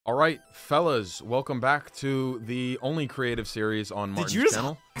All right, fellas, welcome back to the only creative series on Martin's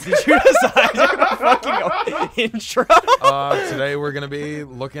channel. Did you decide to fucking intro? Today we're gonna be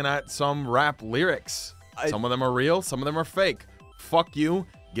looking at some rap lyrics. Some of them are real, some of them are fake. Fuck you,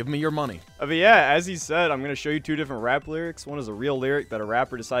 give me your money. But yeah, as he said, I'm gonna show you two different rap lyrics. One is a real lyric that a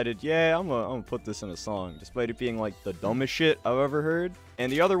rapper decided, yeah, I'm gonna put this in a song, despite it being like the dumbest shit I've ever heard.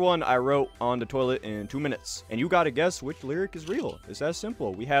 And the other one I wrote on the toilet in 2 minutes. And you gotta guess which lyric is real. It's that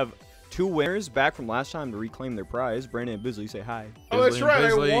simple. We have two winners back from last time to reclaim their prize. Brandon and Bizly, say hi. Oh, that's right,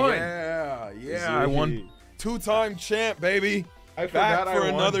 Bizly, I won. Yeah, I won. Two-time champ, baby. I forgot back for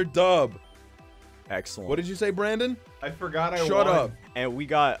I won. another dub. Excellent. What did you say, Brandon? I forgot I won. Shut up. And we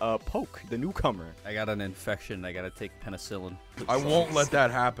got Poke, the newcomer. I got an infection. I gotta take penicillin. I won't let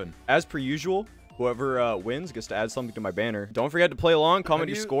that happen. As per usual, whoever wins gets to add something to my banner. Don't forget to play along, comment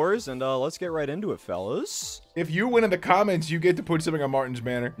your scores, and let's get right into it, fellas. If you win in the comments, you get to put something on Martin's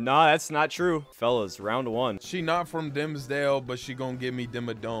banner. Nah, that's not true. Fellas, round one. She not from Dimsdale, but she gonna give me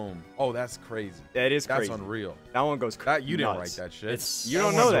Dimmadome. Oh, that's crazy. That is crazy. That's unreal. That one goes crazy. You didn't write that shit. You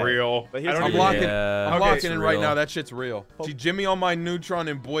don't know that. Real. But here's I'm the locking, Yeah. I'm Okay, locking it's in right real. now. That shit's real. She jimmy on my neutron,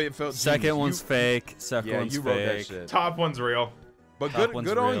 and boy, it felt. Second genius. one's fake. Second Yeah, one's you fake. wrote that shit. Top one's real. But Top good one's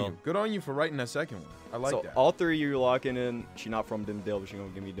on real. you. Good on you for writing that second one. I like so that. all three of you locking in. She not from Dimdale, but she gonna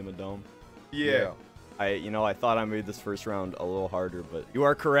give me Dimmadome. Yeah. I thought I made this first round a little harder, but you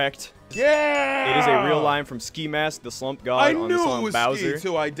are correct. Yeah. It is a real line from Mask the Slump God I on the knew song it was Bowser. Ski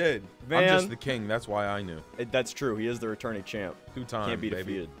too. I did. Man. I'm just the king. That's why I knew. That's true. He is the returning champ. Two-time, Can't be baby.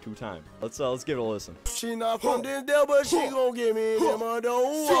 defeated. 2 times. Let's give it a listen. She not from this devil, but she gon' give me them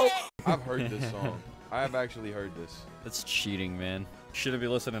don't. I've heard this song. I have actually heard this. That's cheating, man. Shouldn't be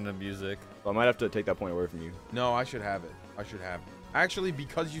listening to music. So I might have to take that point away from you. No, I should have it. I should have it. Actually,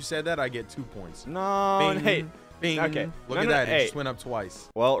 because you said that, I get 2 points. No, Bing, hey. Bing. Okay. Look No, at no, that. It hey. just went up twice.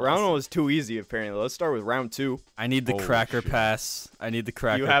 Well, round one was too easy apparently. Let's start with round 2. I need the Holy cracker shit. pass. I need the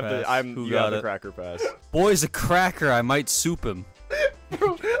cracker You have pass. the Who you got have the it? cracker pass. Boy's a cracker. I might soup him.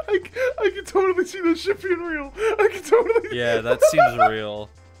 Bro, I can totally see this shit being real. I can totally. Yeah, that seems real.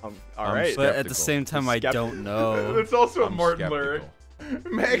 All I'm right. But at the Skeptical. same time, I don't know. That's also a I'm Martin skeptical. lyric.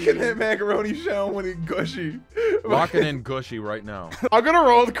 Making that macaroni sound when he gushy. Locking in Gushy right now. I'm gonna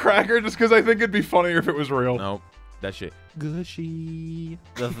roll with cracker just because I think it'd be funnier if it was real. Nope. That shit. Gushy.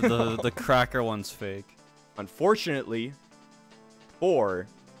 The cracker one's fake. Unfortunately, for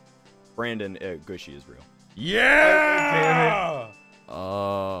Brandon, Gushy is real. Yeah!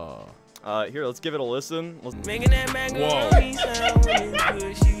 Oh. Here, let's give it a listen.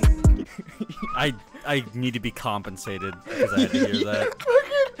 I need to be compensated because I had to hear that.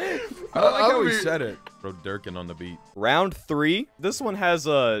 I don't like how I'll he be- said it. Bro, Durkin on the beat. Round 3. This one has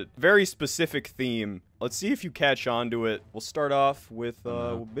a very specific theme. Let's see if you catch on to it. We'll start off with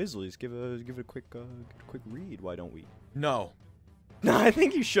Bizly's. Give it a quick read. Why don't we? No. No, I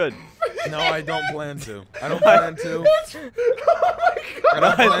think you should. No, I don't plan to. I don't plan to. Oh my I god.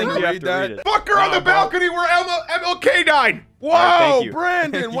 don't plan I think to you have read to that. read it. Fuck her on the balcony where MLK died. Whoa, thank you.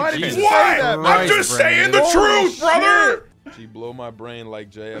 Brandon, why did you say Jesus that? I'm Christ, just saying the Brandon. Holy truth, brother. shit. She blew my brain like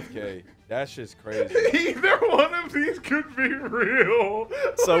JFK. That shit's crazy. Either one of these could be real.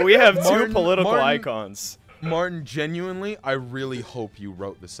 So we have two Martin- political Martin- icons. Martin, genuinely, I really hope you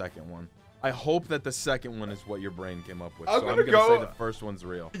wrote the second one. I hope that the second one is what your brain came up with. I'm So I'm gonna gonna say go- the first one's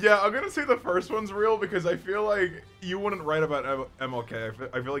real. Yeah, I'm gonna say the first one's real because I feel like you wouldn't write about MLK.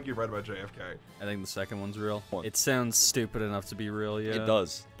 I feel like you write about JFK. I think the second one's real. It sounds stupid enough to be real, yeah. It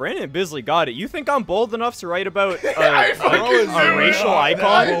does. Brandon and Bizly got it. You think I'm bold enough to write about I fucking a knew racial it. icon?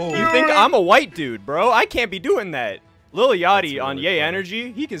 I You knew think it. I'm a white dude, bro? I can't be doing that. Lil Yachty That's on really Yay funny.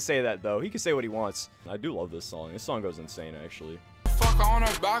 Energy, he can say that though. He can say what he wants. I do love this song. This song goes insane, actually. Fuck on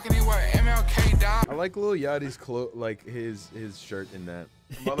a balcony where MLK died. I like Lil Yachty's like his shirt in that.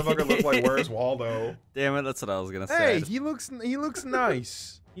 Motherfucker look like Where's Waldo? Damn it, that's what I was gonna say. Hey, he looks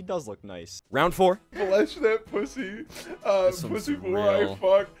nice. He does look nice. Round 4. Flesh that pussy. This one's Pussy boy I real.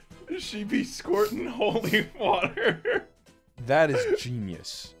 fuck. She be squirting holy water. That is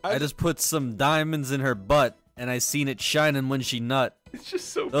genius. I just put some diamonds in her butt, and I seen it shining when she nut. It's just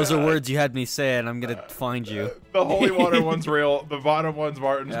so Those bad. are words you had me say, and I'm gonna find you. The holy water one's real. The bottom one's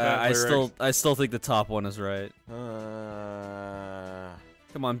Martin's bad lyrics. I still think the top one is right.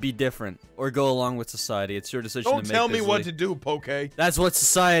 Come on, be different, or go along with society. It's your decision Don't to make. tell me what Bizly. to do, Pokay. That's what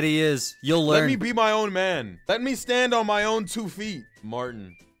society is. You'll learn. Let me be my own man. Let me stand on my own 2 feet.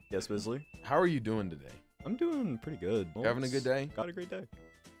 Martin, Yes, Bizly? how are you doing today? I'm doing pretty good. You having a good day? Got a great day.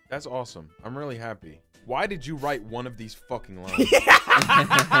 That's awesome. I'm really happy. Why did you write one of these fucking lines?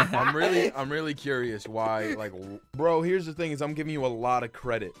 I'm really curious why. Like, bro, here's the thing: is I'm giving you a lot of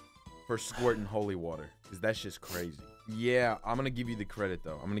credit for squirting holy water, because that's just crazy. Yeah, I'm gonna give you the credit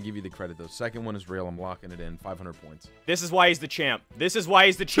though. Second one is real. I'm locking it in. 500 points. This is why he's the champ. This is why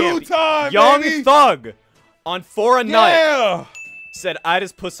he's the champ. Two-time, Young baby! Thug on For a Nut Yeah. said, "I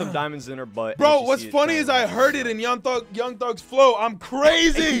just put some diamonds in her butt." Bro, what's funny is I heard it in Young Thug's flow. I'm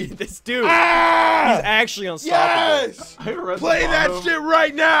crazy. This dude, Ah! he's actually unstoppable. Yes. I read the Play that bottom. shit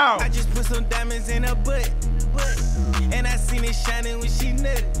right now. I just put some diamonds in her butt. And I seen it shining when she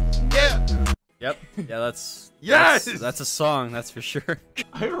nutted. Yeah. Yep. Yeah, that's Yes! That's a song, that's for sure.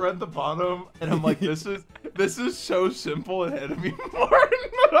 I read the bottom and I'm like, this is so simple and hit me more.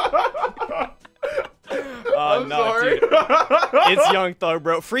 I'm No, sorry. dude. It's Young Thug,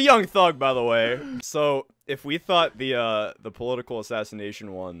 bro. Free Young Thug, by the way. So, if we thought the political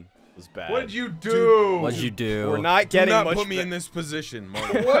assassination one was bad, What did you do? What'd you do? we're not Do getting not much. put me in this position,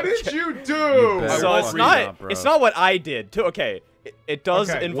 Morgan. What did you do? better. So I it's won't not. read it, bro. It's not what I did. Okay, it does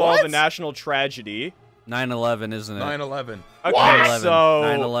Okay, involve what? a national tragedy. 9/11, isn't it? 9/11. Okay, 9/11. so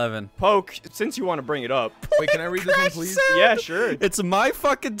 9/11. Poke, since you want to bring it up, Wait, can I read this one, please? yeah, sure. It's my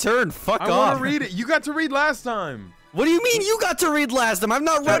fucking turn. Fuck I off. want to read it. You got to read last time. What do you mean you got to read last time? I've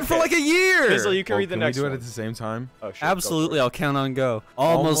not read for Okay. like a year. Bizly, you can read the Can next we do one. it at the same time? Oh, sure, Absolutely, I'll count on go.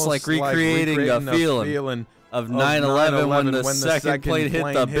 Almost like recreating a feeling of 9/11 when the second plane hit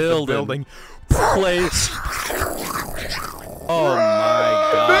the building. Place. Oh my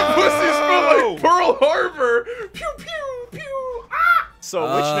That god. pussy smelled like Pearl Harbor. Pew pew pew. Ah! So,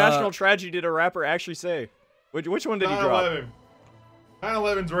 which national tragedy did a rapper actually say? Which one did he drop? 9/11.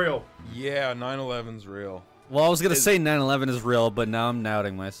 9/11's real. Yeah, 9/11's real. Well, I was gonna say 9/11 is real, but now I'm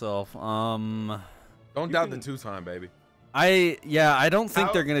doubting myself. Don't doubt the 2-time, baby. I don't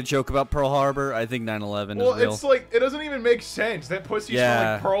think they're gonna joke about Pearl Harbor. I think 9/11 Well, is real. it's like it doesn't even make sense. That pussy smelled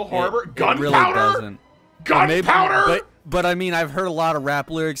Yeah, like Pearl Harbor. it Gunpowder. really doesn't. Gunpowder. But I mean, I've heard a lot of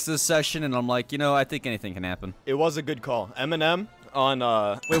rap lyrics this session, and I'm like, I think anything can happen. It was a good call. Eminem on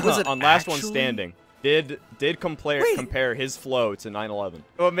Wait, was it on Last One actually? Standing did compare his flow to 9/11.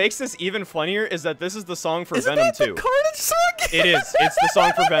 What makes this even funnier is that this is the song for Isn't Venom that the 2. Carnage song? It is. It's the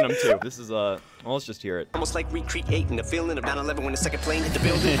song for Venom 2. This is well, let's just hear it. Almost like recreating the feeling of 9/11 when the second plane hit the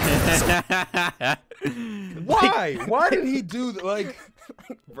building. Why? Why did he do that? Like,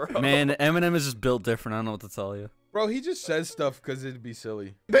 Man, Eminem is just built different. I don't know what to tell you. bro, he just says stuff because it'd be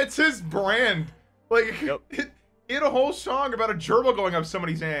silly. That's his brand. Like, Yep. he had a whole song about a gerbil going up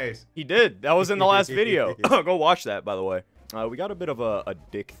somebody's ass. He did. That was in the last video. Go watch that, by the way. We got a bit of a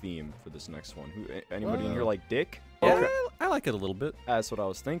dick theme for this next one. Anybody in here like dick? Yeah, I like it a little bit. That's what I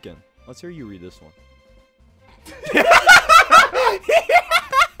was thinking. Let's hear you read this one.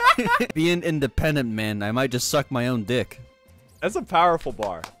 Being independent, man, I might just suck my own dick. That's a powerful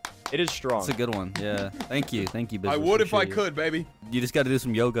bar. It is strong. That's a good one. Yeah. Thank you, Bizly. I would if I Appreciate you. could, baby. You just got to do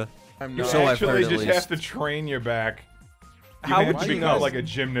some yoga. I'm You not. So I've actually heard at just least. have to train your back. How have would to you become know? like a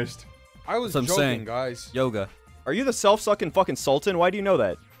gymnast. I was That's what I'm joking, saying. guys. Yoga. Are you the self-sucking fucking sultan? Why do you know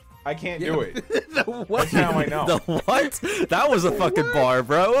that? I can't do it. What? That's how I know. The what? That was a fucking bar,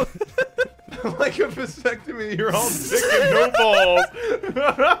 bro. Like a vasectomy, you're all dick and no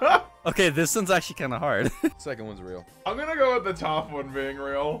balls. Okay, this one's actually kind of hard. Second one's real. I'm gonna go with the top one being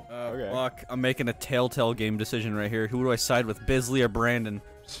real. Okay. Fuck, I'm making a telltale game decision right here. Who do I side with, Bizly or Brandon?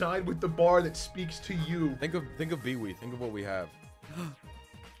 Side with the bar that speaks to you. Think of Bee-Wee. Think of what we have.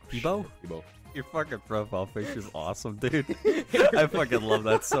 Bebo? Bebo. Your fucking profile picture is awesome, dude. I fucking love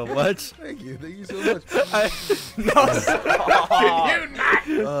that so much. Thank you so much.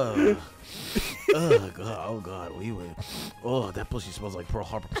 Oh god, we went. Oh, that pussy smells like Pearl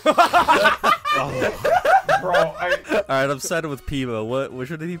Harbor. Bro, Alright, I'm siding with Peebo. Which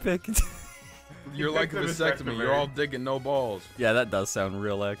one did he pick? You're like a picked the vasectomy. You're all digging no balls. Yeah, that does sound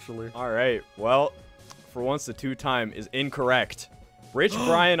real, actually. All right. Well, for once, the 2-time is incorrect. Rich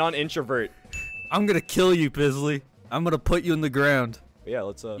Brian on introvert. I'm gonna kill you, Bizly. I'm gonna put you in the ground. Yeah,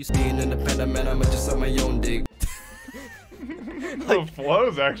 let's You being independent, man, I'ma just suck my own dick. the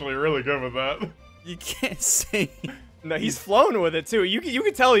flow's actually really good with that. You can't say. No, he's flown with it too. You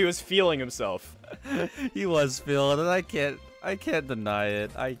can tell he was feeling himself. He was feeling it. I can't deny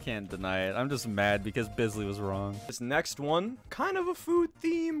it. I can't deny it. I'm just mad because Bizly was wrong. This next one, kind of a food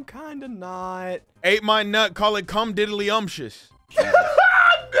theme, kind of not. Ate my nut. Call it cum diddly umptious.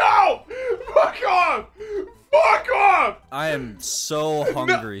 No! Fuck off! Fuck off! I am so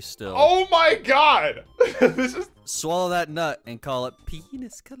hungry still. Oh my god! This is swallow that nut and call it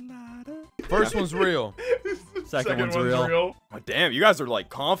penis colada. First one's real. Second one's real. Oh, damn, you guys are like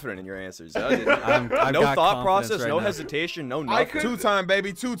confident in your answers. I've No got thought confidence process, right no now. hesitation, no nothing. 2-time,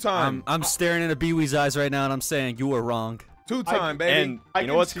 baby, 2-time. I'm staring into Pee-wee's eyes right now and I'm saying you were wrong. 2-time, baby. And you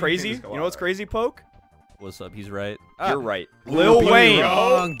know what's crazy? You know what's crazy, Poke? What's up? He's right. You're right. Lil Wayne.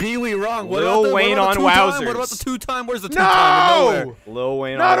 Wrong. Pee-wee wrong. What Lil about the, Wayne what about on the 2-time? Wowzers. What about the 2-time? Where's the 2-time? No! Lil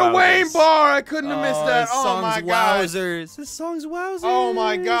Wayne Not on a Wayne Wowzers. bar. I couldn't have missed that. This Oh song's my god. Wowzers. This song's Wowzers. Oh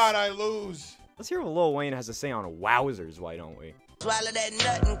my god, I lose. Let's hear what Lil Wayne has to say on Wowzers, why don't we? Swallow that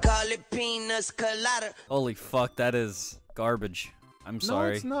nut and call it penis colada. Holy fuck, that is garbage. I'm sorry.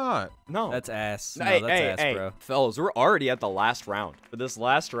 No, it's not. No. That's ass. No, Hey, that's hey, ass, hey, bro. fellas, we're already at the last round. For this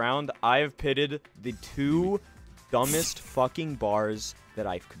last round, I have pitted the 2 dumbest fucking bars that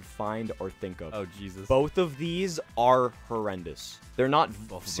I could find or think of. Oh, Jesus. Both of these are horrendous. They're not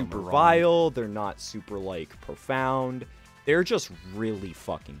Both of super them are wrong. vile. They're not super, like, profound. They're just really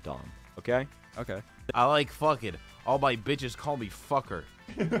fucking dumb, okay? Okay. I like fucking. All my bitches call me fucker.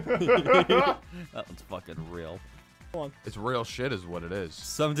 That one's fucking real. It's real shit is what it is.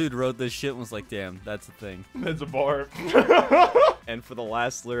 Some dude wrote this shit and was like, damn, that's the thing. That's a bar. And for the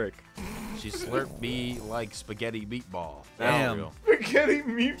last lyric, She slurped me like spaghetti meatball. Damn. Real. Spaghetti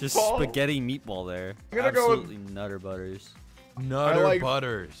meatball. Just spaghetti meatball there. I'm gonna go with- Absolutely nutter butters. Nutter like-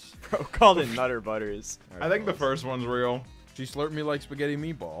 butters. bro called it Nutter Butters. I think the first one's real. She slurped me like spaghetti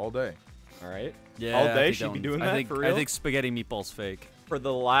meatball all day. All right. Yeah, All I day think she'd be one's- doing I that think, for real? I think spaghetti meatball's fake. For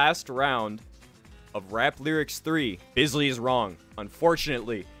the last round of Rap Lyrics 3, Bizly is wrong.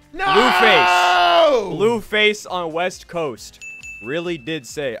 Unfortunately. No! Blueface on West Coast really did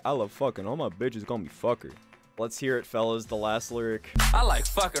say, I love fucking. All my bitches call me fucker. Let's hear it, fellas. The last lyric. I like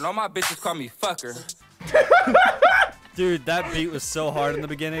fucking. All my bitches call me fucker. Dude, that beat was so hard in the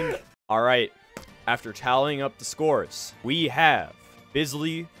beginning. All right. After tallying up the scores, we have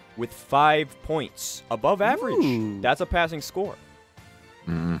Bizly with 5 points. Above average. Ooh. That's a passing score.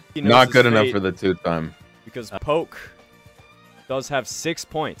 He knows Not his good enough fate for the 2-time. Because Poke does have 6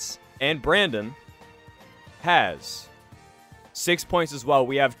 points. And Brandon has 6 points as well.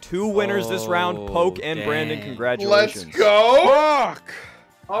 We have 2 winners this round. Poke and dang. Brandon, congratulations. Let's go. Fuck.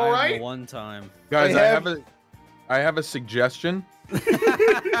 All I'm right. the one time. Guys, I I have a suggestion.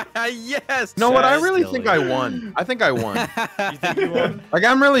 Yes. No, what I really Silly. think I won. I think I won. You think you won? Like,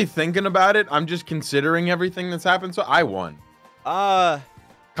 I'm really thinking about it. I'm just considering everything that's happened, so I won.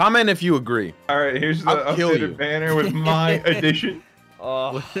 Comment if you agree. All right. Here's the I'll kill you. updated banner with my edition.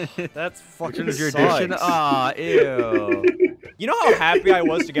 That's fucking Here's your sucks. edition. Aw, ew. You know how happy I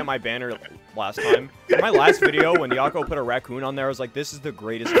was to get my banner last time? In my last video, when Yako put a raccoon on there, I was like, this is the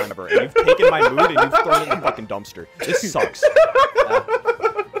greatest time ever. And you've taken my mood and you've thrown it in the fucking dumpster. This sucks.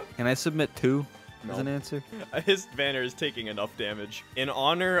 Can I submit 2 No. as an answer? His banner is taking enough damage. In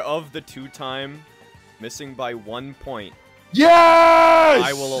honor of the 2-time, missing by 1 point, Yes!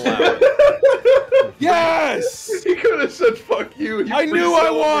 I will allow it. Yes! He could have said fuck you. I knew I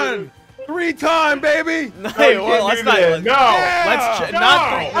won! 3-time, baby! Hey, you well, can't let's do not. that. No. Yeah! Let's No!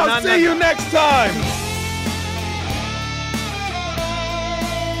 not. I'll see you next time!